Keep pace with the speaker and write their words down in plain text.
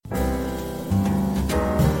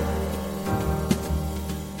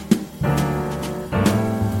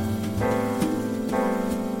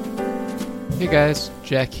guys,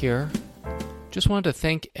 Jack here. Just wanted to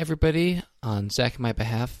thank everybody on Zach and my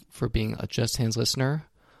behalf for being a Just Hands listener.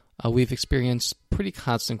 We've experienced pretty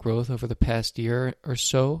constant growth over the past year or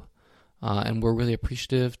so, and we're really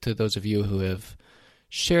appreciative to those of you who have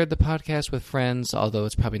shared the podcast with friends, although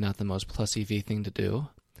it's probably not the most plus EV thing to do.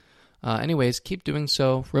 Anyways, keep doing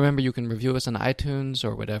so. Remember, you can review us on iTunes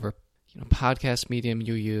or whatever podcast medium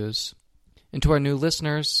you use. And to our new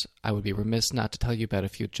listeners, I would be remiss not to tell you about a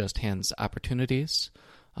few Just Hands opportunities.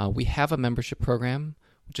 We have a membership program,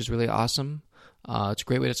 which is really awesome. It's a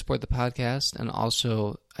great way to support the podcast and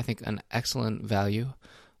also, I think, an excellent value.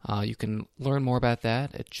 You can learn more about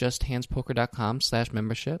that at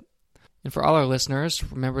justhandspoker.com/membership. And for all our listeners,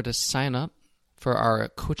 remember to sign up for our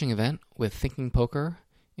coaching event with Thinking Poker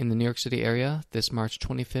in the New York City area this March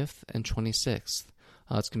 25th and 26th.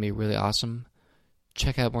 It's going to be really awesome.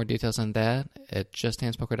 Check out more details on that at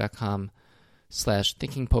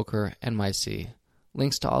justhandspoker.com/thinkingpokernyc.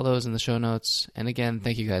 Links to all those in the show notes. And again,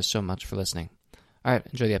 thank you guys so much for listening. All right,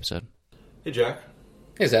 enjoy the episode. Hey, Jack.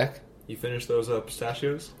 Hey, Zach. You finished those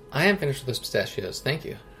pistachios? I am finished with those pistachios. Thank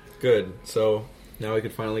you. Good. So now we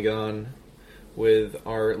could finally get on with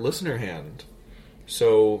our listener hand.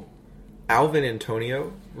 So Alvin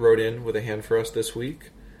Antonio wrote in with a hand for us this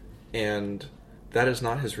week, and that is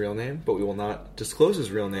not his real name, but we will not disclose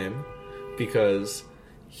his real name because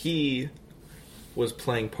he was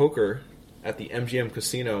playing poker at the MGM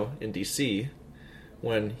Casino in DC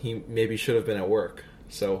when he maybe should have been at work.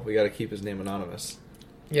 So we got to keep his name anonymous.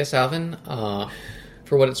 Yes, Alvin.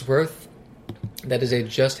 For what it's worth, that is a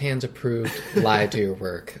Just Hands approved lie to your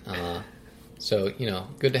work. So,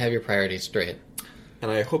 good to have your priorities straight.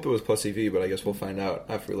 And I hope it was plus EV, but I guess we'll find out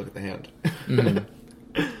after we look at the hand. Mm-hmm.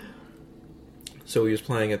 So he was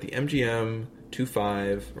playing at the MGM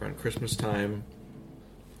 2-5 around Christmas time.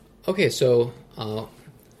 Okay, so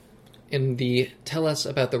in the Tell Us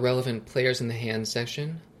About the Relevant Players in the Hand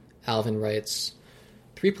section, Alvin writes,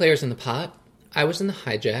 3 players in the pot. I was in the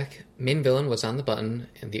hijack, main villain was on the button,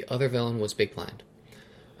 and the other villain was big blind.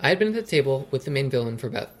 I had been at the table with the main villain for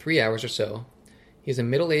about 3 hours or so. He's a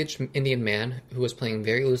middle-aged Indian man who was playing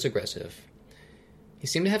very loose-aggressive. He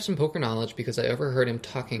seemed to have some poker knowledge because I overheard him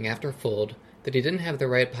talking after a fold that he didn't have the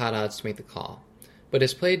right pot odds to make the call. But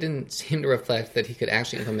his play didn't seem to reflect that he could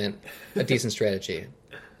actually implement a decent strategy.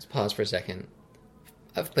 Let's pause for a second.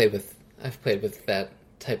 I've played with that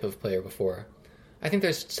type of player before. I think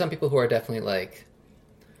there's some people who are definitely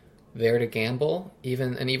there to gamble,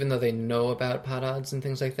 even though they know about pot odds and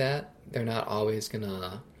things like that, they're not always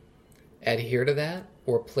gonna adhere to that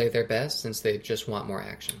or play their best since they just want more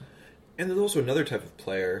action. And there's also another type of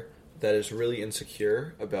player that is really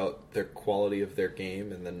insecure about their quality of their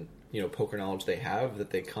game and then, poker knowledge they have, that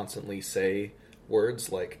they constantly say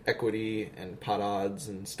words like equity and pot odds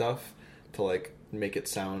and stuff to, make it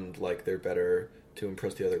sound like they're better to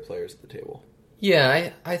impress the other players at the table. Yeah,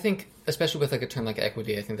 I think, especially with a term like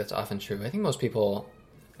equity, I think that's often true. I think most people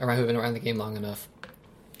who've been around the game long enough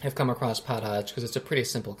have come across pot odds because it's a pretty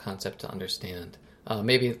simple concept to understand.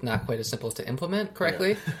 Maybe not quite as simple as to implement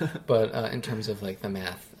correctly, yeah. But in terms of the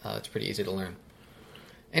math, it's pretty easy to learn.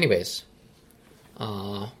 Anyways,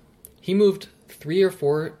 he moved 3 or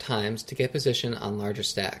 4 times to get position on larger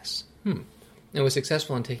stacks. And was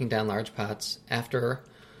successful in taking down large pots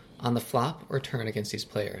on the flop or turn against these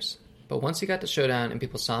players. But once he got to showdown and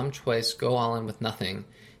people saw him twice go all in with nothing,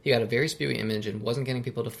 he got a very spewy image and wasn't getting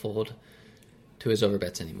people to fold to his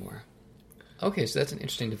overbets anymore. Okay, so that's an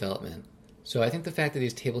interesting development. So I think the fact that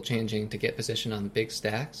he's table changing to get position on big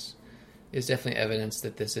stacks is definitely evidence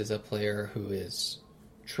that this is a player who is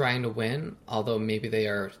trying to win, although maybe they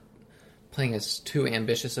are playing as too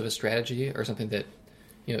ambitious of a strategy or something that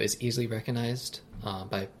is easily recognized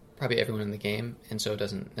by probably everyone in the game, and so it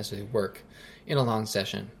doesn't necessarily work in a long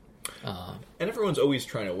session. And everyone's always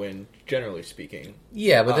trying to win, generally speaking.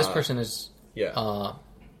 Yeah, but this person is, yeah.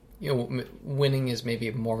 Winning is maybe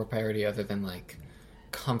more of a priority other than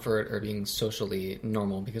comfort or being socially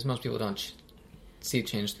normal, because most people don't see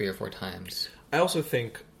change 3 or 4 times. I also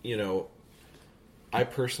think, I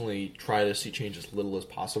personally try to see change as little as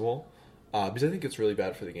possible because I think it's really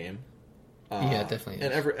bad for the game. Yeah, definitely.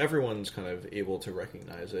 And everyone's kind of able to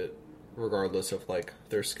recognize it regardless of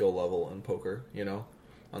their skill level in poker,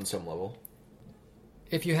 on some level.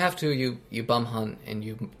 If you have to, you bum hunt and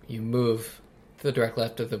you move to the direct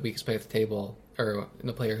left of the weakest player at the table, or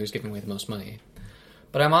the player who's giving away the most money.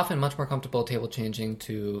 But I'm often much more comfortable table changing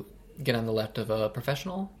to get on the left of a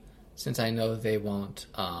professional, since I know they won't,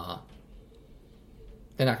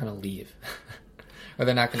 they're not going to leave. Or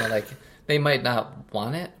they're not going to, they might not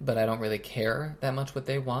want it, but I don't really care that much what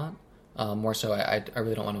they want. More so, I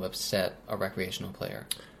really don't want to upset a recreational player.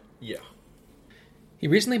 Yeah. He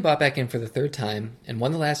recently bought back in for the third time and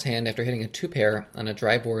won the last hand after hitting a 2-pair on a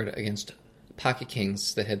dry board against pocket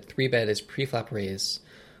kings that had 3-bet his pre-flop raise.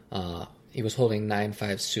 He was holding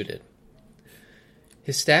 9-5 suited.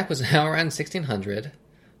 His stack was now around 1,600.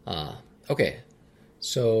 Okay,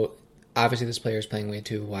 so obviously this player is playing way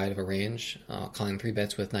too wide of a range, calling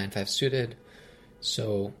 3-bets with 9-5 suited.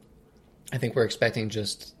 So I think we're expecting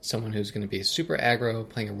just someone who's going to be super aggro,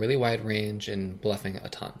 playing a really wide range, and bluffing a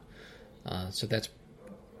ton. So that's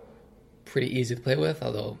pretty easy to play with,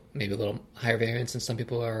 although maybe a little higher variance than some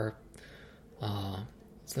people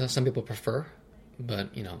prefer. But,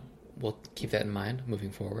 we'll keep that in mind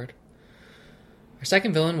moving forward. Our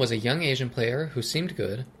second villain was a young Asian player who seemed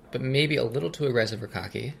good, but maybe a little too aggressive or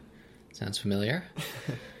cocky. Sounds familiar.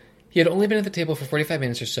 He had only been at the table for 45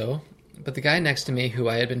 minutes or so, but the guy next to me who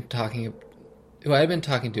I had been talking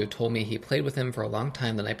to told me he played with him for a long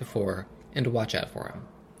time the night before and to watch out for him.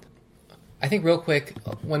 I think real quick,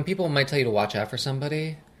 when people might tell you to watch out for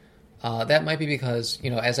somebody, that might be because,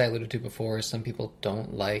 as I alluded to before, some people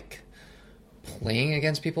don't like playing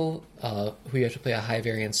against people who you have to play a high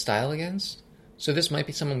variance style against. So this might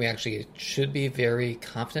be someone we actually should be very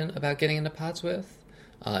confident about getting into pots with,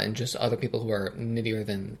 and just other people who are nittier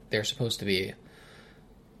than they're supposed to be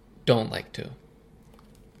don't like to.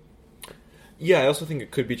 Yeah, I also think it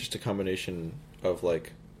could be just a combination of,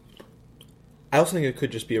 I also think it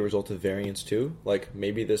could just be a result of variance, too.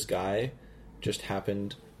 Maybe this guy just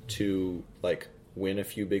happened to, win a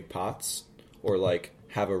few big pots, or,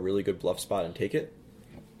 have a really good bluff spot and take it.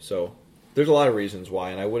 So there's a lot of reasons why,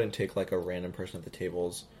 and I wouldn't take, a random person at the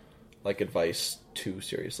table's, advice too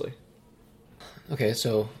seriously. Okay,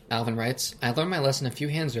 so Alvin writes, I learned my lesson a few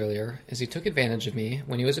hands earlier as he took advantage of me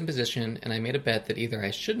when he was in position and I made a bet that either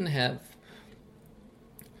I shouldn't have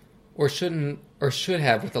or should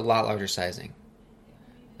have with a lot larger sizing.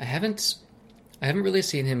 I haven't really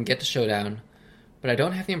seen him get to showdown, but I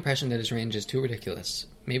don't have the impression that his range is too ridiculous.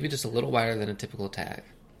 Maybe just a little wider than a typical tag.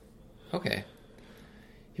 Okay.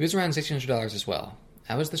 He was around $1,600 as well.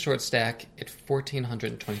 I was the short stack at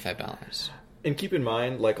 $1,425. And keep in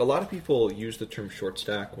mind, a lot of people use the term short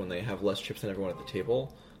stack when they have less chips than everyone at the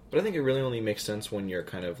table, but I think it really only makes sense when you're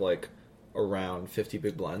kind of around 50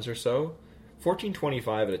 big blinds or so.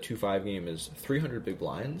 1425 at a 2-5 game is 300 big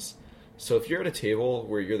blinds. So if you're at a table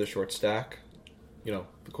where you're the short stack, the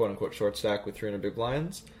quote-unquote short stack with 300 big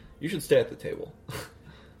blinds, you should stay at the table.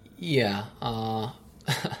 Yeah.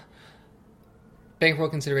 Bankroll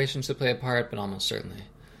considerations to play a part, but almost certainly.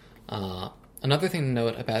 Another thing to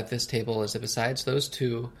note about this table is that besides those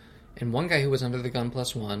two, and one guy who was under the gun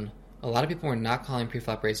 +1, a lot of people were not calling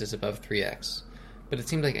preflop raises above 3x. But it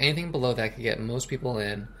seemed like anything below that could get most people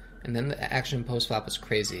in, and then the action post-flop is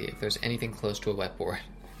crazy if there's anything close to a wet board.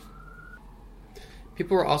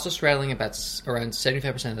 People were also straddling about around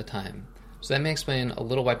 75% of the time, so that may explain a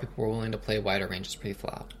little why people were willing to play wider ranges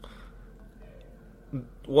pre-flop.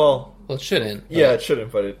 Well, it shouldn't. Yeah, it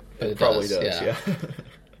shouldn't, but it probably does,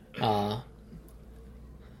 yeah.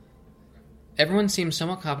 Everyone seemed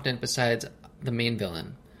somewhat competent besides the main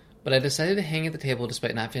villain, but I decided to hang at the table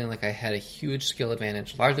despite not feeling like I had a huge skill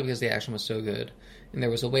advantage, largely because the action was so good, and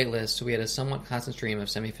there was a wait list, so we had a somewhat constant stream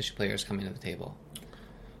of semi-efficient players coming to the table.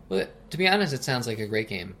 Well, to be honest, it sounds like a great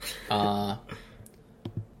game.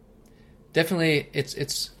 Definitely,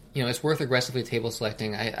 it's worth aggressively table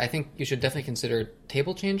selecting. I think you should definitely consider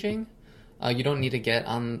table changing. You don't need to get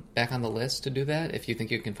back on the list to do that if you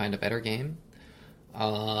think you can find a better game.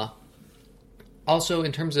 Also,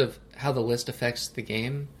 in terms of how the list affects the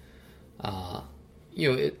game, I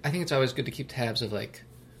think it's always good to keep tabs of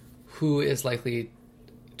who is likely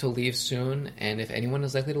to leave soon, and if anyone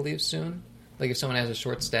is likely to leave soon. If someone has a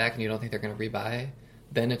short stack and you don't think they're going to rebuy,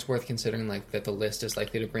 then it's worth considering that the list is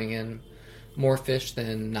likely to bring in more fish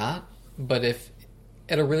than not. But if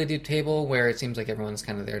at a really deep table where it seems like everyone's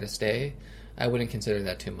kind of there to stay, I wouldn't consider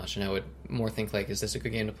that too much, and I would more think is this a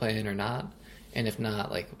good game to play in or not? And if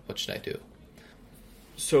not, what should I do?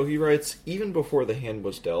 So he writes, even before the hand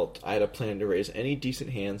was dealt, I had a plan to raise any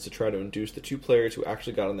decent hands to try to induce the two players who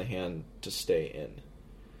actually got on the hand to stay in.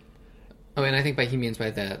 Oh, and I think he means by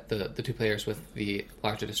that the two players with the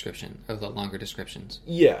larger description, or the longer descriptions.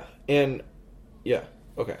 Yeah,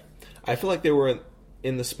 okay. I feel like they were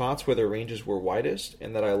in the spots where their ranges were widest,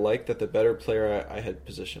 and that I liked that the better player I had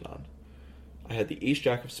position on. I had the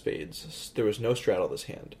ace-jack of spades. There was no straddle this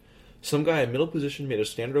hand. Some guy in middle position made a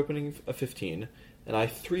standard opening of 15, and I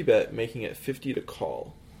 3-bet, making it 50 to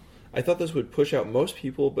call. I thought this would push out most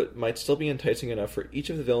people, but might still be enticing enough for each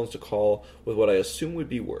of the villains to call with what I assume would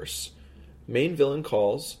be worse. Main villain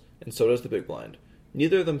calls, and so does the big blind.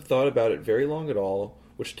 Neither of them thought about it very long at all,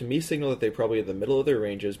 which to me signaled that they probably at the middle of their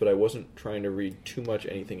ranges, but I wasn't trying to read too much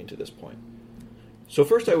anything into this point. So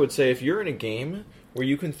first I would say if you're in a game where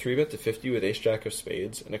you can 3-bet to 50 with ace-jack of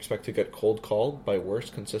spades and expect to get cold called by worse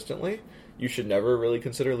consistently, you should never really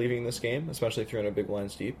consider leaving this game, especially if you're in a big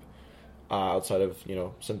blinds deep, outside of,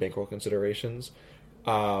 some bankroll considerations.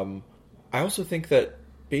 I also think that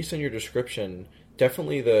based on your description,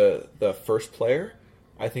 definitely the first player,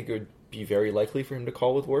 I think it would be very likely for him to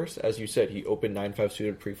call with worse. As you said, he opened 9-5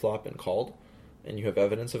 suited pre-flop and called, and you have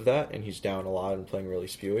evidence of that, and he's down a lot and playing really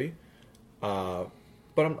spewy.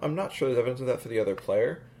 But I'm not sure there's evidence of that for the other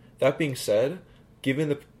player. That being said,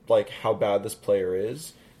 given how bad this player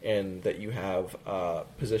is, and that you have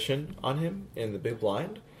position on him in the big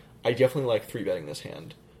blind, I definitely like 3-betting this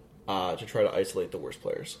hand to try to isolate the worst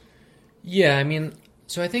players. Yeah,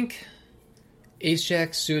 so I think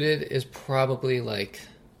ace-jack suited is probably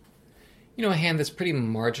a hand that's pretty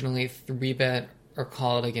marginally 3-bet or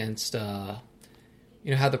called against, how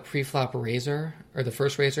the pre-flop raiser or the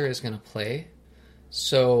first raiser is going to play.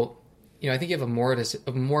 So, I think you have more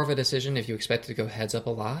of a decision if you expect it to go heads up a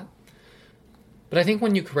lot. But I think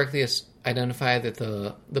when you correctly identify that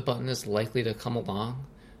the button is likely to come along,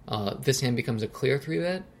 this hand becomes a clear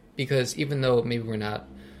 3-bet, because even though maybe we're not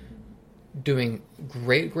doing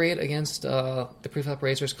great against the pre-flop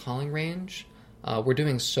raiser's calling range, we're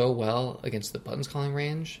doing so well against the button's calling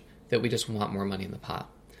range that we just want more money in the pot.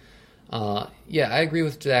 Yeah, I agree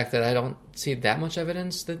with Jack that I don't see that much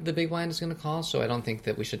evidence that the big blind is going to call, so I don't think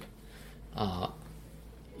that we should,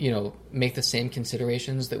 make the same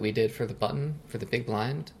considerations that we did for the button, for the big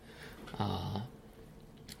blind.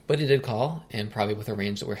 But he did call, and probably with a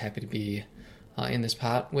range that we're happy to be in this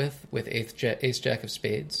pot with ace-jack of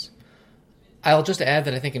spades. I'll just add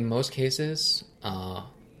that I think in most cases,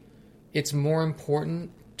 it's more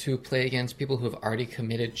important to play against people who have already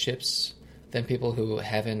committed chips than people who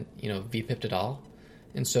haven't, V-pipped at all.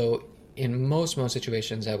 And so in most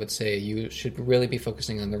situations, I would say you should really be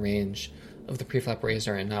focusing on the range of the preflop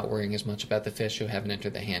raiser and not worrying as much about the fish who haven't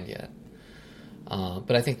entered the hand yet.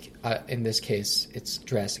 But I think in this case, it's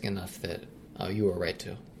drastic enough that you were right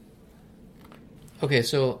to. Okay,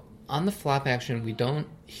 so on the flop action, we don't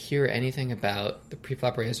hear anything about the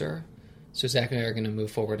preflop raiser, so Zach and I are going to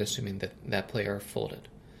move forward assuming that that player folded.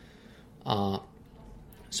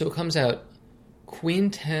 So it comes out Queen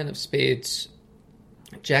 10 of spades,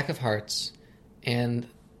 Jack of hearts, and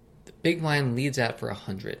the big blind leads out for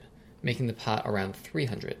 100, making the pot around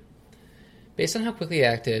 300. Based on how quickly he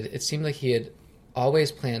acted, it seemed like he had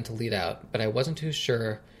always planned to lead out, but I wasn't too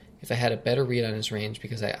sure if I had a better read on his range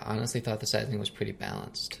because I honestly thought the sizing was pretty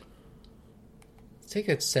balanced. Let's take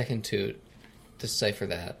a second to decipher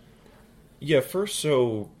that. Yeah, first,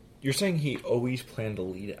 so you're saying he always planned to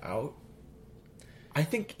lead out? I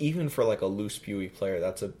think even for like a loose spewy player,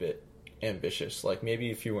 that's a bit ambitious. Like maybe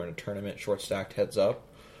if you were in a tournament, short stacked heads up,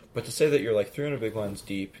 but to say that you're like 300 big blinds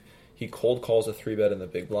deep, he cold calls a 3-bet in the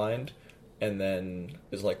big blind, and then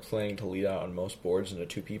is like planning to lead out on most boards into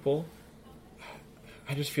two people.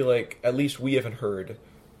 I just feel like at least we haven't heard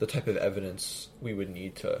the type of evidence we would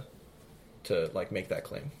need to like make that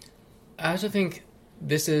claim. I also think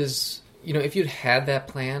this is, if you'd had that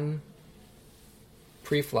plan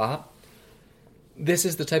pre-flop, this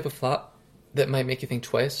is the type of flop that might make you think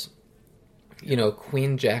twice.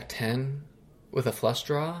 Queen Jack 10 with a flush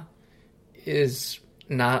draw is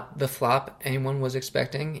not the flop anyone was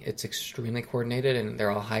expecting. It's extremely coordinated, and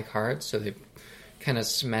they're all high cards, so they kind of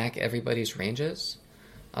smack everybody's ranges.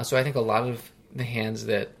 So I think a lot of the hands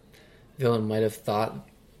that Villain might have thought,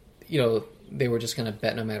 they were just going to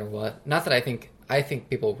bet no matter what. Not that I think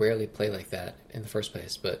people rarely play like that in the first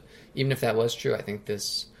place, but even if that was true, I think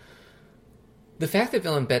the fact that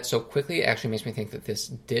Villain bet so quickly actually makes me think that this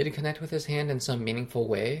did connect with his hand in some meaningful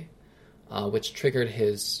way, which triggered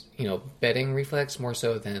his, betting reflex more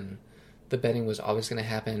so than the betting was always going to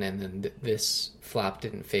happen, and then this flop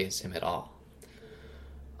didn't faze him at all.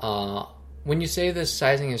 When you say this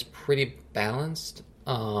sizing is pretty balanced,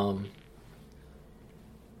 I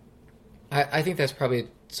think that's probably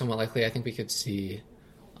somewhat likely. I think we could see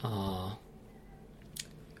a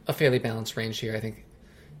fairly balanced range here. I think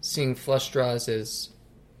seeing flush draws is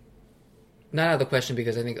not out of the question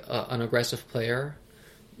because I think an aggressive player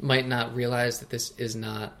might not realize that this is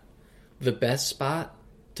not the best spot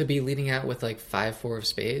to be leading out with like 5-4 of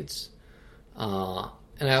spades.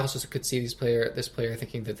 And I also could see this player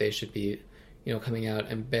thinking that they should be, coming out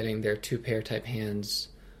and betting their 2-pair type hands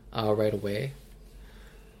right away.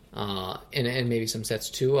 And maybe some sets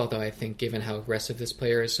too, although I think given how aggressive this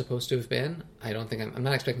player is supposed to have been, I'm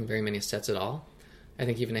not expecting very many sets at all. I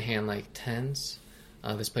think even a hand like tens,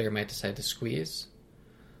 this player might decide to squeeze.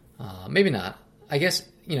 Maybe not. I guess,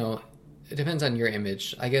 it depends on your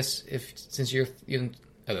image. I guess since you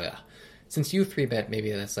 3-bet,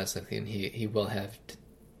 maybe that's less likely, and he will have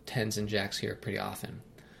tens and jacks here pretty often.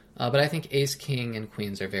 But I think ace, king, and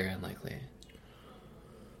queens are very unlikely.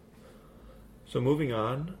 So moving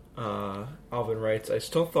on, Alvin writes, I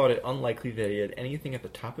still thought it unlikely that he had anything at the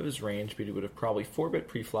top of his range, but he would have probably 4-bet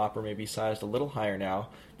pre-flop or maybe sized a little higher now,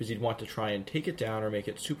 because he'd want to try and take it down or make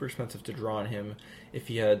it super expensive to draw on him if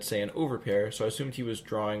he had, say, an overpair, so I assumed he was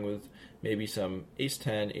drawing with maybe some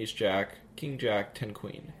ace-10, ace-jack, king-jack,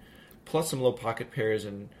 10-queen, plus some low pocket pairs,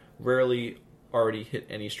 and rarely already hit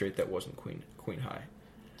any straight that wasn't queen-high.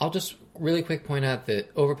 I'll just really quick point out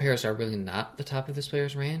that overpairs are really not the top of this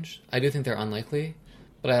player's range. I do think they're unlikely,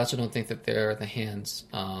 but I also don't think that they're the hands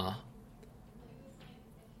that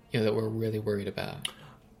we're really worried about.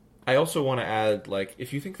 I also want to add,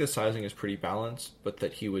 if you think the sizing is pretty balanced, but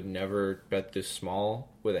that he would never bet this small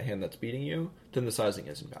with a hand that's beating you, then the sizing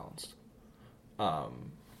isn't balanced.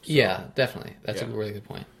 Yeah, definitely. That's a really good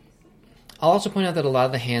point. I'll also point out that a lot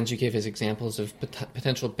of the hands you gave as examples of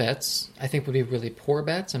potential bets, I think would be really poor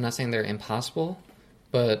bets. I'm not saying they're impossible,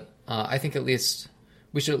 but I think we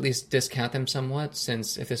should at least discount them somewhat,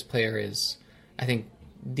 since if this player is, I think,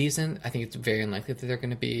 decent, I think it's very unlikely that they're going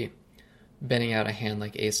to be betting out a hand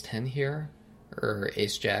like ace-10 here, or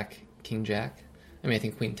ace-jack, king-jack. I mean, I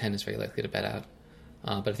think queen-10 is very likely to bet out,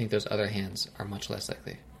 but I think those other hands are much less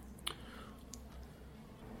likely.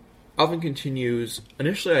 Alvin continues,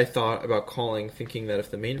 initially I thought about calling, thinking that if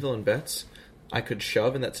the main villain bets, I could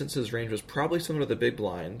shove, and that since his range was probably similar to the big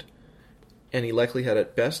blind, and he likely had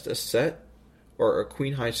at best a set or a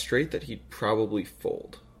queen-high straight, that he'd probably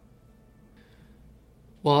fold.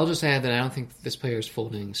 Well, I'll just add that I don't think this player is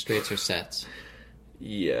folding straights or sets.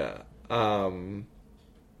 Yeah.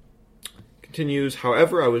 Continues,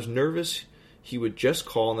 however, I was nervous he would just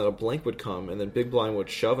call and that a blank would come, and then big blind would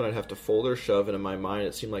shove and I'd have to fold or shove, and in my mind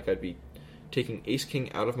it seemed like I'd be taking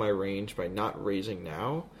ace-king out of my range by not raising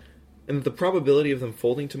now, and that the probability of them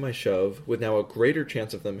folding to my shove, with now a greater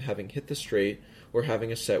chance of them having hit the straight or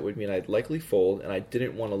having a set, would mean I'd likely fold, and I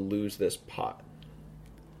didn't want to lose this pot.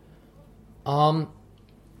 So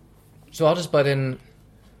I'll just butt in.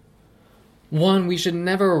 One, we should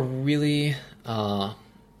never really...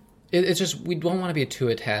 it's just, we don't want to be too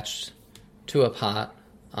attached to a pot.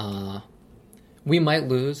 We might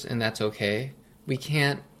lose, and that's okay. We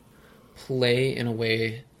can't play in a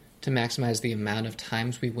way to maximize the amount of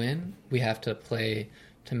times we win. We have to play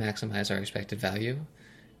to maximize our expected value.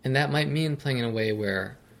 And that might mean playing in a way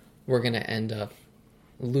where we're going to end up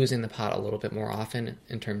losing the pot a little bit more often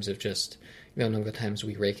in terms of just number of times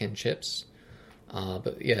we rake in chips.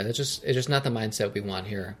 But yeah, it's just not the mindset we want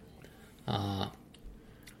here. I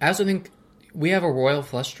also think we have a royal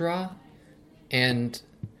flush draw, and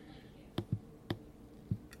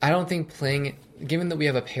I don't think playing, given that we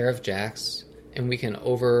have a pair of jacks and we can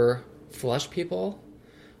over flush people,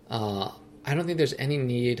 I don't think there's any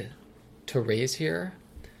need to raise here.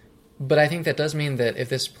 But I think that does mean that if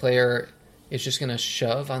this player is just going to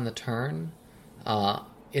shove on the turn,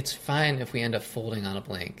 it's fine if we end up folding on a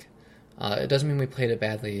blank. It doesn't mean we played it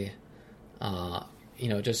badly.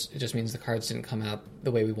 It just means the cards didn't come out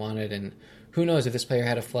the way we wanted. And who knows, if this player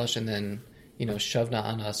had a flush and then, shoved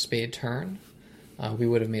on a spade turn, we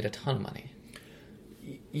would have made a ton of money.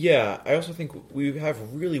 Yeah, I also think we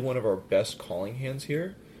have really one of our best calling hands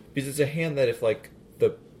here, because it's a hand that if,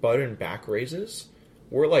 the button back raises,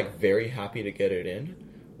 we're, very happy to get it in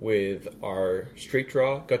with our straight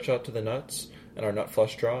draw, gut shot to the nuts, and our nut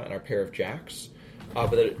flush draw, and our pair of jacks.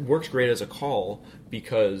 But it works great as a call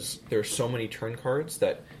because there's so many turn cards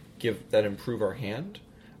that improve our hand,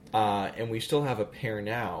 and we still have a pair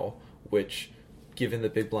now, which, given the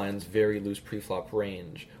big blind's very loose pre-flop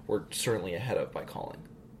range, we're certainly ahead of by calling.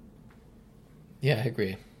 Yeah, I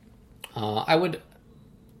agree. I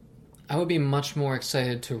would be much more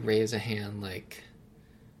excited to raise a hand like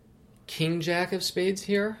King Jack of spades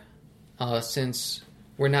here, since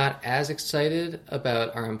we're not as excited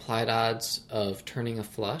about our implied odds of turning a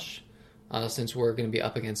flush, since we're going to be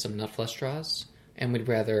up against some nut flush draws, and we'd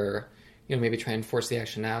rather maybe try and force the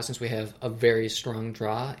action now since we have a very strong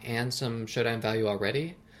draw and some showdown value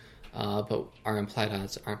already, but our implied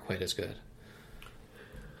odds aren't quite as good.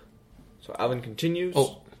 So Alvin continues.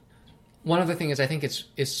 Oh, one other thing is I think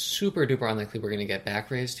it's super duper unlikely we're going to get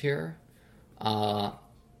back raised here. I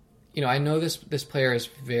know this player is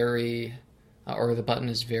very, or the button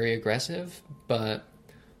is very aggressive, but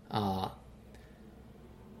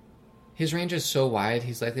his range is so wide,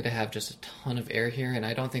 he's likely to have just a ton of air here, and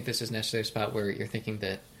I don't think this is necessarily a spot where you're thinking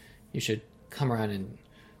that you should come around and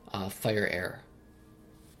fire air.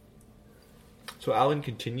 So Alvin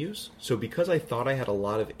continues. So because I thought I had a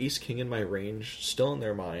lot of ace-king in my range still in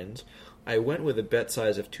their minds, I went with a bet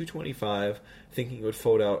size of 225, thinking it would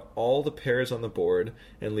fold out all the pairs on the board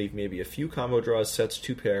and leave maybe a few combo draws, sets,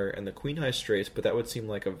 2-pair, and the queen-high straights, but that would seem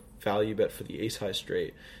like a value bet for the ace-high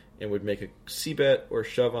straight and would make a c-bet or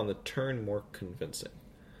shove on the turn more convincing.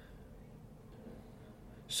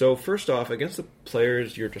 So first off, against the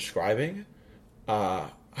players you're describing,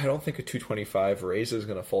 I don't think a 225 raise is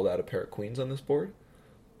going to fold out a pair of queens on this board.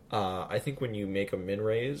 I think when you make a min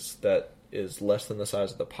raise that is less than the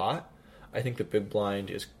size of the pot, I think the big blind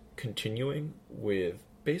is continuing with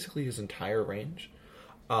basically his entire range.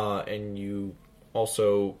 And you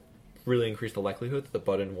also really increase the likelihood that the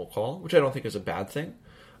button will call, which I don't think is a bad thing.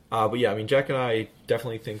 But yeah, I mean, Jack and I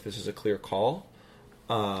definitely think this is a clear call.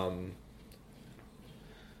 But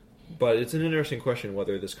it's an interesting question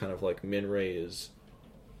whether this kind of like min raise,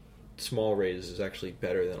 small raise is actually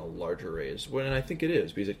better than a larger raise. And I think it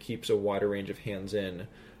is, because it keeps a wider range of hands in,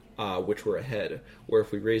 which we're ahead. Where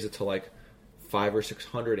if we raise it to like 500 or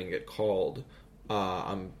 600 and get called,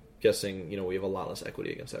 I'm guessing we have a lot less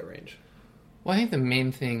equity against that range. Well, I think the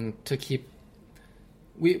main thing to keep,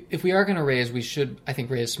 if we are going to raise, we should, I think,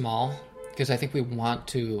 raise small, because I think we want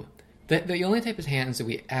to. The only type of hands that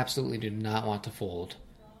we absolutely do not want to fold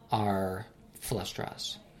are flush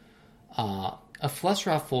draws. A flush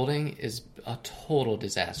draw folding is a total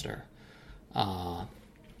disaster.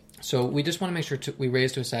 So we just want to make sure we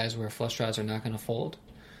raise to a size where flush draws are not going to fold.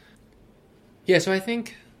 Yeah, so I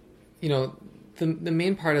think, the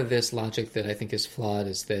main part of this logic that I think is flawed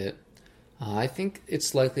is that I think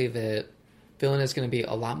it's likely that villain is going to be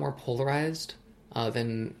a lot more polarized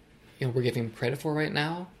than we're giving him credit for right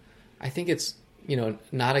now. I think it's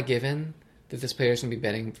not a given that this player is going to be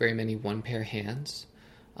betting very many one-pair hands.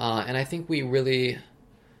 And I think we really,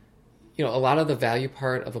 a lot of the value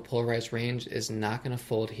part of a polarized range is not going to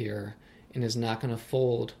fold here and is not going to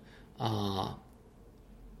fold, on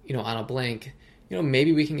a blank.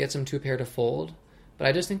 Maybe we can get some 2-pair to fold, but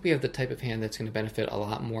I just think we have the type of hand that's going to benefit a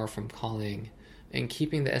lot more from calling and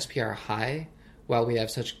keeping the SPR high while we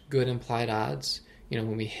have such good implied odds,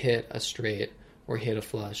 when we hit a straight or hit a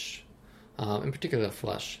flush, in particular a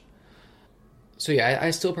flush. So yeah, I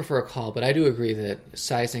still prefer a call, but I do agree that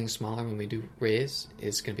sizing smaller when we do raise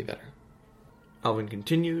is going to be better. Alvin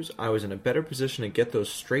continues, I was in a better position to get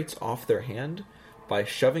those straights off their hand by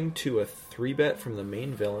shoving to a 3-bet from the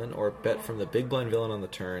main villain or bet from the big blind villain on the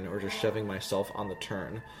turn, or just shoving myself on the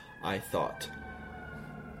turn, I thought.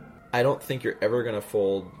 I don't think you're ever going to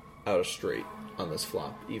fold out a straight on this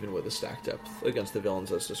flop, even with a stack depth against the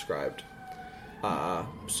villains as described.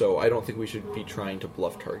 So I don't think we should be trying to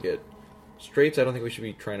bluff target straights. I don't think we should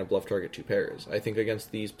be trying to bluff target 2 pairs. I think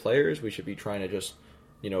against these players, we should be trying to just,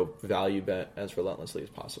 value bet as relentlessly as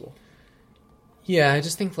possible. Yeah, I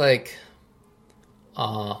just think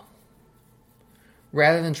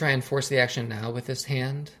rather than try and force the action now with this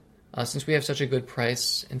hand, since we have such a good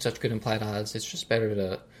price and such good implied odds, it's just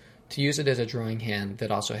better to use it as a drawing hand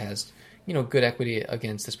that also has, good equity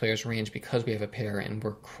against this player's range because we have a pair and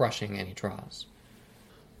we're crushing any draws.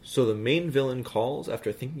 So the main villain calls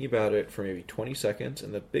after thinking about it for maybe 20 seconds,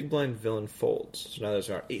 and the big blind villain folds. So now there's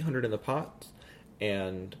around 800 in the pot,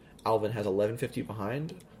 and Alvin has 1150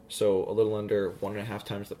 behind, so a little under 1.5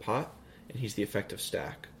 times the pot, and he's the effective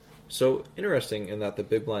stack. So interesting in that the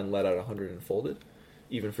big blind let out 100 and folded,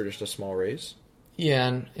 even for just a small raise. Yeah,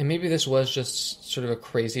 and maybe this was just sort of a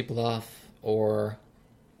crazy bluff, or...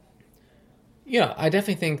 I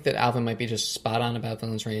definitely think that Alvin might be just spot on about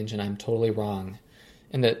villain's range, and I'm totally wrong.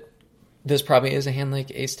 And that this probably is a hand like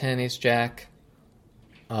ace-10, ace-jack,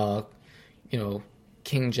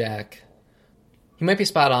 king-jack. He might be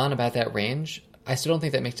spot on about that range. I still don't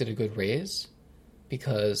think that makes it a good raise,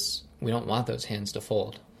 because we don't want those hands to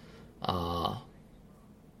fold. I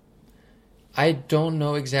don't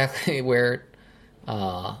know exactly where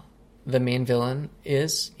the main villain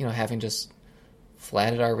is, having just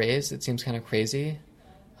flatted our raise. It seems kind of crazy.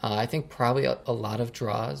 I think probably a lot of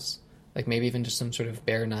draws, like maybe even just some sort of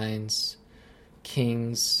bare nines,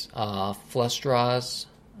 kings, flush draws,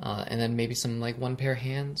 and then maybe some like 1-pair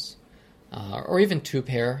hands, or even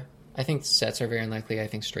 2-pair. I think sets are very unlikely. I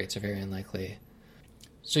think straights are very unlikely.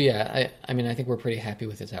 So yeah, I think we're pretty happy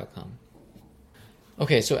with this outcome.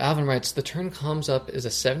 Okay, so Alvin writes, the turn comes up as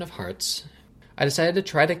a 7 of hearts. I decided to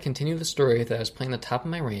try to continue the story that I was playing the top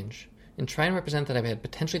of my range and try and represent that I had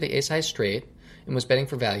potentially the ace-high straight and was betting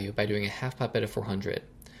for value by doing a half-pot bet of 400.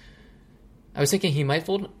 I was thinking he might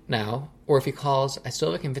fold now, or if he calls, I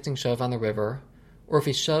still have a convincing shove on the river, or if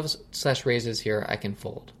he shoves / raises here, I can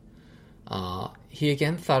fold. He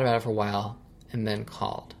again thought about it for a while, and then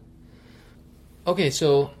called. Okay,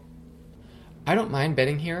 so I don't mind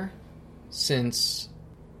betting here, since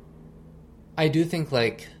I do think,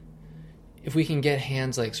 like, if we can get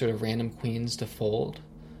hands like sort of random queens to fold,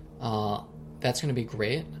 that's going to be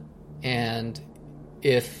great. And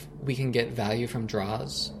if we can get value from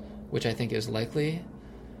draws, which I think is likely,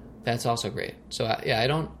 that's also great. So yeah,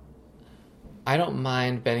 I don't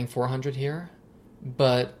mind betting 400 here,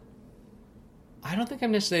 but I don't think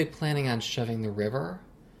I'm necessarily planning on shoving the river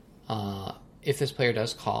if this player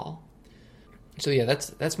does call. So yeah,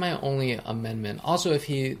 that's my only amendment. Also, if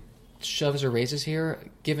he shoves or raises here,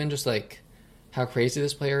 given just like how crazy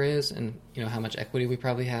this player is and how much equity we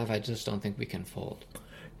probably have, I just don't think we can fold.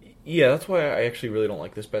 Yeah, that's why I actually really don't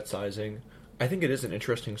like this bet sizing. I think it is an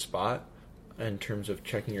interesting spot in terms of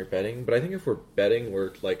checking your betting, but I think if we're betting,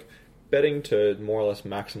 we're like betting to more or less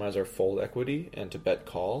maximize our fold equity and to bet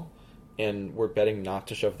call, and we're betting not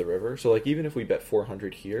to shove the river. So like even if we bet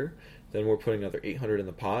 400 here, then we're putting another 800 in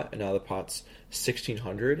the pot, and now the pot's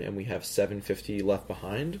 1,600, and we have 750 left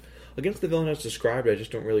behind. Against the villain as described, I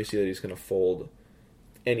just don't really see that he's going to fold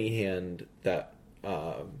any hand that,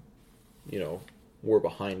 we're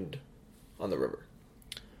behind on the river,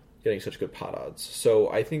 getting such good pot odds.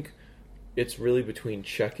 So I think it's really between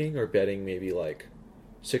checking or betting maybe like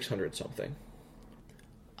 600 something.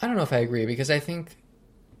 I don't know if I agree, because I think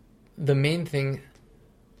the main thing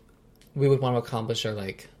we would want to accomplish are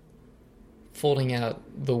like folding out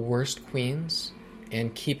the worst queens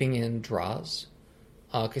and keeping in draws.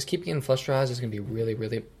 Because keeping in flush draws is going to be really,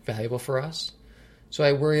 really valuable for us. So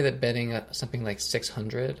I worry that betting something like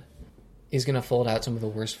 600 is going to fold out some of the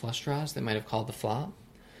worst flush draws that might have called the flop.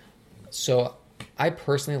 So I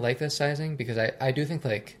personally like this sizing, because I do think,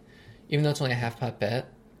 like, even though it's only a half pot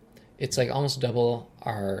bet, it's like almost double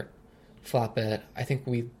our flop bet. I think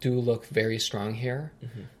we do look very strong here.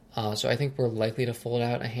 Mm-hmm. So I think we're likely to fold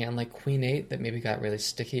out a hand like Queen 8 that maybe got really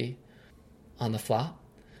sticky on the flop.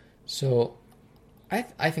 So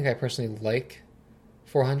I think I personally like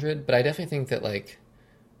 400, but I definitely think that like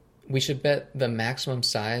we should bet the maximum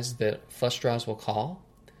size that flush draws will call,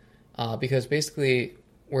 because basically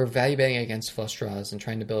we're value betting against flush draws and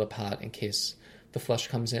trying to build a pot in case the flush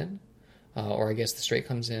comes in, or I guess the straight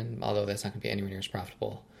comes in, although that's not going to be anywhere near as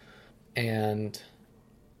profitable. And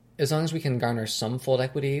as long as we can garner some fold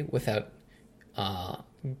equity without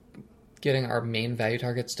getting our main value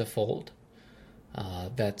targets to fold,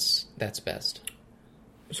 that's best.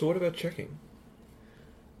 So what about checking?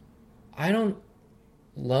 I don't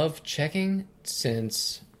love checking,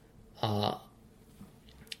 since I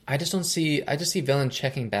just see villain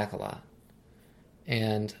checking back a lot.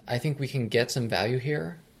 And I think we can get some value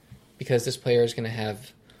here because this player is going to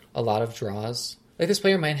have a lot of draws. Like, this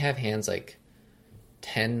player might have hands like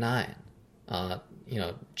 10-9,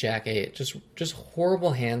 Jack 8, just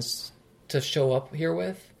horrible hands to show up here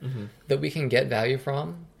with, mm-hmm. that we can get value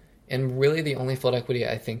from. And really the only fold equity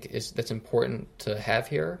I think that's important to have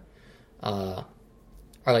here are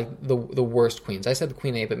like the worst queens. I said the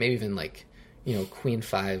Queen 8, but maybe even like, Queen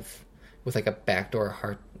 5 with like a backdoor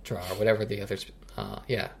heart draw or whatever the others.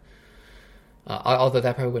 Although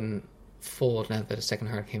that probably wouldn't fold now that a second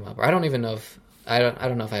heart came up. Or I don't even know if I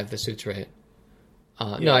don't know if I have the suits right.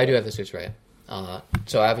 No, I do have the suits right.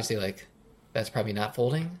 So obviously, like, that's probably not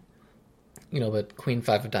folding. But Queen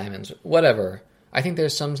 5 of diamonds, whatever. I think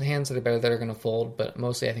there's some hands that are better that are going to fold, but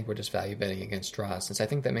mostly I think we're just value betting against draws, since I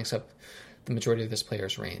think that makes up the majority of this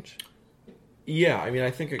player's range. Yeah, I mean,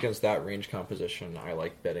 I think against that range composition, I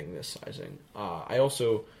like betting this sizing. I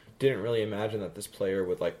also didn't really imagine that this player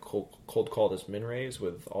would like cold call this min raise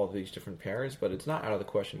with all of these different pairs, but it's not out of the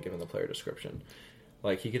question given the player description.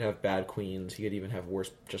 Like, he could have bad queens, he could even have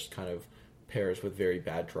worse just kind of pairs with very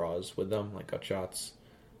bad draws with them, like gut shots,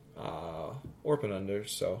 or penunders,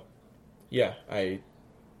 so... Yeah, in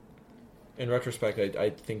retrospect,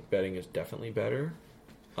 I think betting is definitely better.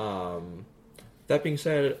 That being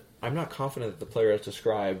said, I'm not confident that the player as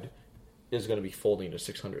described is going to be folding to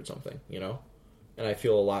 600 something, And I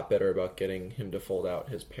feel a lot better about getting him to fold out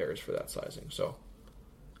his pairs for that sizing. So,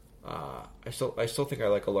 I still think I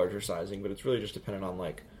like a larger sizing, but it's really just dependent on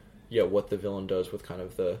what the villain does with kind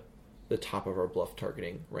of the top of our bluff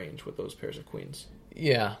targeting range with those pairs of queens.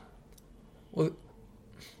 Yeah. Well,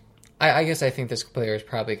 I guess I think this player is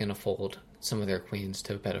probably going to fold some of their queens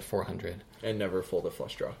to bet a 400. And never fold a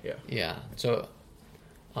flush draw, yeah. Yeah, so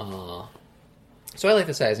I like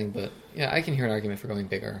the sizing, but yeah, I can hear an argument for going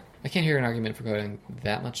bigger. I can't hear an argument for going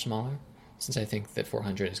that much smaller, since I think that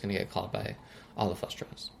 400 is going to get called by all the flush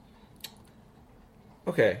draws.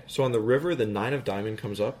 Okay, so on the river, the 9 of diamond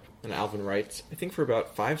comes up, and Alvin writes, I think for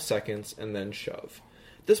about 5 seconds, and then shove.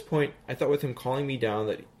 At this point, I thought with him calling me down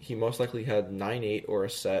that he most likely had 9-8 or a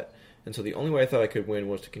set, and so the only way I thought I could win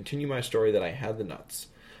was to continue my story that I had the nuts.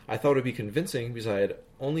 I thought it would be convincing because I had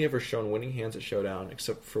only ever shown winning hands at Showdown,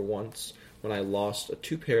 except for once when I lost a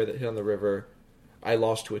 2-pair that hit on the river. I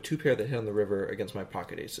lost to a 2-pair that hit on the river against my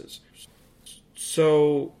pocket aces.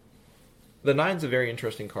 So, the 9's a very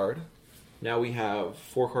interesting card. Now we have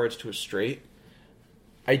 4 cards to a straight.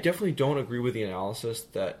 I definitely don't agree with the analysis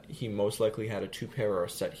that he most likely had a 2-pair or a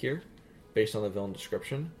set here, based on the villain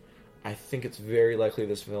description. I think it's very likely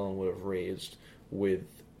this villain would have raised with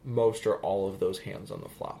most or all of those hands on the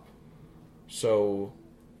flop. So,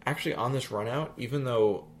 actually on this run out, even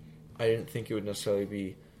though I didn't think it would necessarily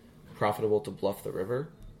be profitable to bluff the river,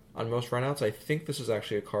 on most runouts, I think this is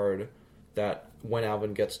actually a card that when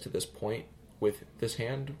Alvin gets to this point with this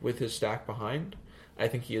hand, with his stack behind, I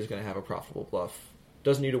think he is going to have a profitable bluff.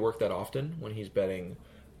 Doesn't need to work that often when he's betting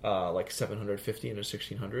like 750 into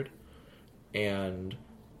 1600. And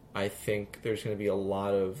I think there's going to be a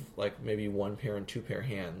lot of like maybe 1-pair and 2-pair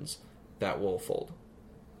hands that will fold.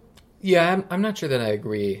 Yeah, I'm not sure that I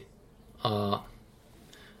agree. I'm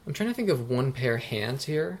trying to think of 1-pair hands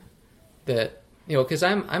here that, because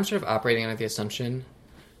I'm sort of operating under the assumption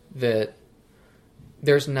that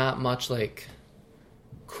there's not much like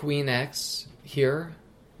Queen X here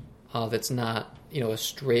that's not, a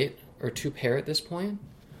straight or 2-pair at this point.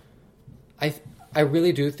 I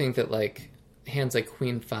really do think that like hands like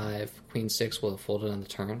Queen 5, Queen 6 will have folded on the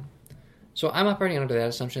turn. So I'm operating under that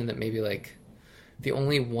assumption that maybe like the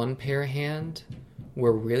only 1-pair hand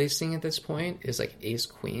we're really seeing at this point is like Ace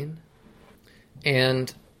Queen.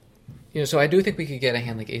 And, so I do think we could get a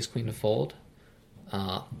hand like Ace Queen to fold.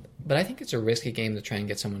 But I think it's a risky game to try and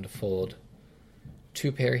get someone to fold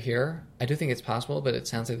 2-pair here. I do think it's possible, but it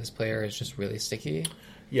sounds like this player is just really sticky.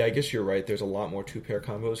 Yeah, I guess you're right. There's a lot more 2-pair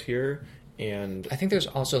combos here. And I think there's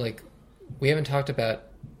also like, we haven't talked about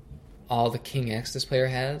all the King X this player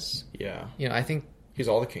has. Yeah. I think he's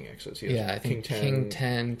all the King X's. He has I think King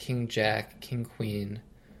 10, King Jack, King Queen.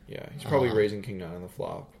 Yeah, he's probably raising King 9 on the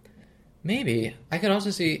flop. Maybe. I could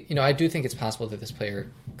also see, I do think it's possible that this player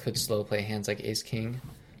could slow play hands like Ace King,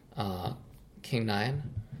 King 9.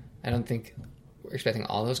 I don't think we're expecting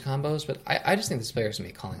all those combos, but I just think this player is going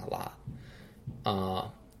to be calling a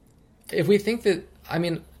lot. If we think that,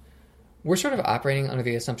 we're sort of operating under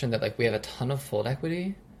the assumption that like we have a ton of fold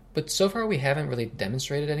equity, but so far we haven't really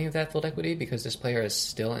demonstrated any of that fold equity because this player is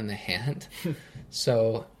still in the hand.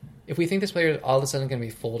 So if we think this player is all of a sudden going to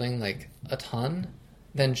be folding like a ton,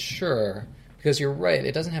 then sure, because you're right,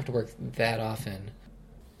 it doesn't have to work that often.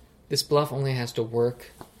 This bluff only has to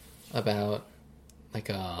work about like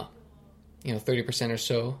 30% or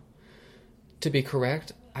so to be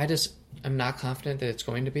correct. I'm not confident that it's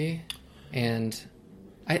going to be. And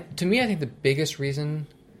to me, I think the biggest reason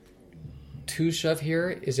to shove here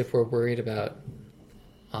is if we're worried about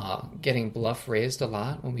getting bluff raised a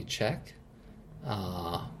lot when we check.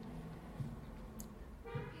 And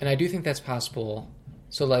I do think that's possible.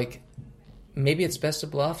 So, like, maybe it's best to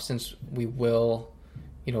bluff since we will,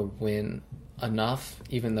 win enough,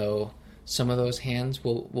 even though some of those hands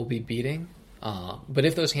will be beating. But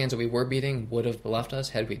if those hands that we were beating would have bluffed us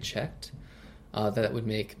had we checked, that would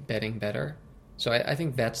make betting better. So I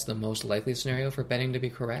think that's the most likely scenario for betting to be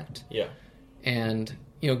correct. Yeah. And,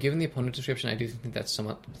 given the opponent description, I do think that's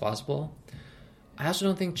somewhat plausible. I also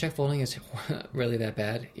don't think check folding is really that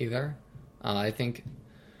bad either. I think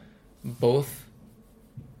both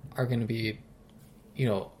are going to be,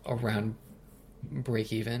 around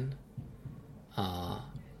break even.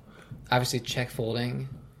 Obviously, check folding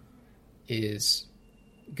is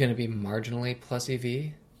going to be marginally plus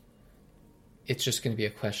EV. It's just going to be a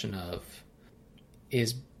question of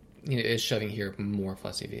is shoving here more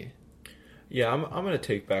plus EV. Yeah, I'm going to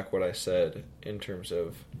take back what I said in terms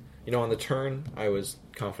of, on the turn, I was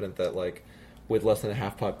confident that, like, with less than a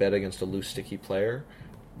half pot bet against a loose, sticky player,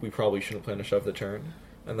 we probably shouldn't plan to shove the turn.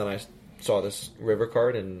 And then I saw this river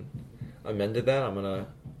card and amended that. I'm going to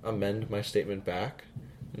amend my statement back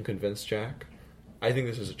and convince Jack. I think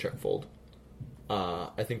this is a check fold.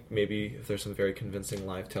 I think maybe if there's some very convincing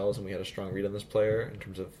live tells and we had a strong read on this player in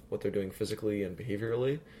terms of what they're doing physically and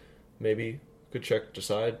behaviorally, maybe could check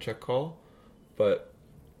decide, check call. But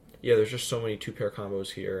yeah, there's just so many 2-pair combos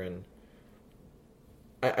here, and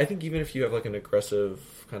I think even if you have like an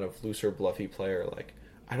aggressive kind of looser bluffy player, like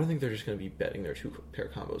I don't think they're just going to be betting their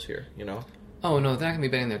 2-pair combos here, Oh no, they're not going to be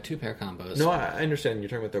betting their 2-pair combos. No, I understand you're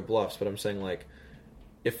talking about their bluffs, but I'm saying like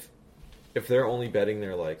if if they're only betting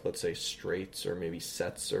their, like, let's say straights or maybe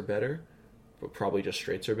sets are better, but probably just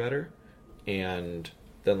straights are better, and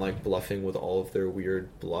then, like, bluffing with all of their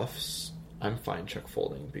weird bluffs, I'm fine check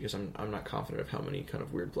folding because I'm not confident of how many kind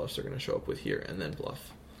of weird bluffs they're going to show up with here and then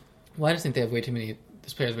bluff. Well, I just think they have way too many.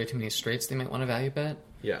 This player has way too many straights. They might want to value bet.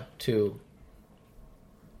 Yeah. To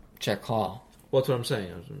check call. Well, that's what I'm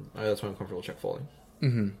saying. That's why I'm comfortable check folding.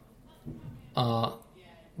 Mm-hmm.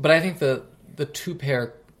 But I think the two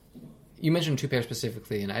pair. You mentioned two pair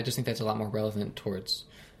specifically, and I just think that's a lot more relevant towards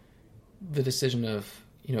the decision of,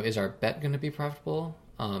 you know, is our bet going to be profitable?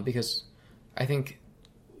 Because I think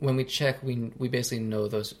when we check, we basically know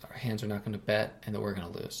those hands are not going to bet and that we're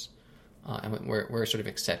going to lose, and we're sort of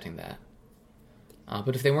accepting that.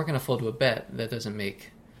 But if they weren't going to fold to a bet, that doesn't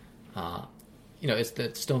make,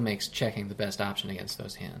 that still makes checking the best option against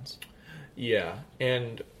those hands. Yeah,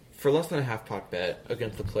 and for less than a half pot bet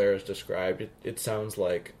against the players described, it sounds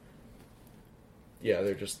like, yeah,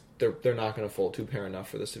 they're not going to fold two pair enough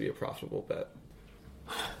for this to be a profitable bet.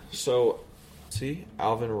 So, see,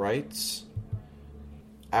 Alvin writes,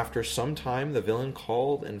 after some time, the villain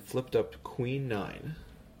called and flipped up Queen 9.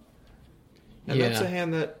 And yeah. That's a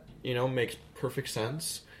hand that, you know, makes perfect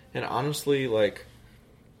sense. And honestly, like,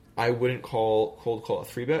 I wouldn't cold call a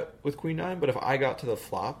 3-bet with Queen 9, but if I got to the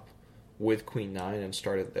flop with Queen 9 and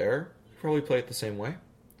started there, I'd probably play it the same way.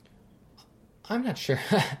 I'm not sure.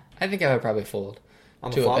 I think I would probably fold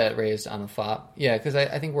on the to flop? a bet raised on the flop. Yeah, because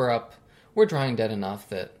I think we're drawing dead enough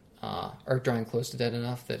that, or drawing close to dead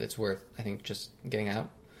enough that it's worth, I think, just getting out.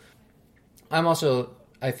 I'm also,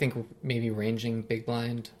 I think, maybe ranging big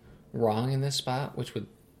blind wrong in this spot, which would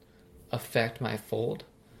affect my fold.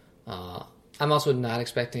 I'm also not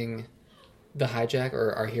expecting the hijack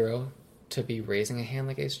or our hero to be raising a hand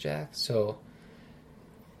like ace-jack. So,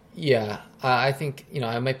 yeah, I think,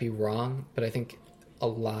 I might be wrong, but I think a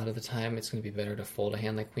lot of the time it's going to be better to fold a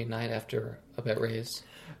hand like Queen 9 after a bet raise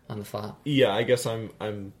on the flop. Yeah, I guess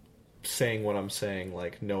I'm saying what I'm saying,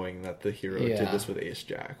 like, knowing that the hero did this with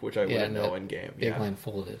ace-jack, which I wouldn't know in game. Big blind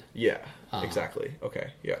folded. Yeah, exactly.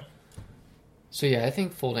 Okay, yeah. So, yeah, I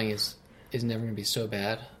think folding is never going to be so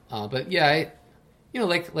bad. But, yeah,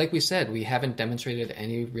 like we said, we haven't demonstrated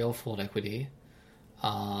any real fold equity.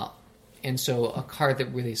 And so a card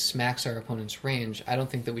that really smacks our opponent's range, I don't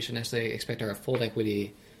think that we should necessarily expect our fold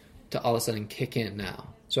equity to all of a sudden kick in now.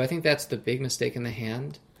 So I think that's the big mistake in the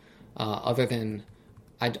hand. Other than,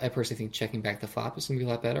 I personally think checking back the flop is going to be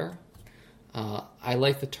a lot better. I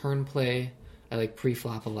like the turn play. I like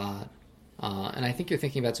pre-flop a lot. And I think you're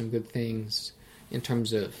thinking about some good things in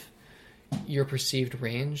terms of your perceived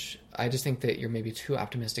range. I just think that you're maybe too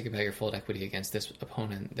optimistic about your fold equity against this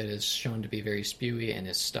opponent that is shown to be very spewy and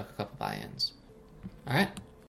has stuck a couple buy-ins. All right.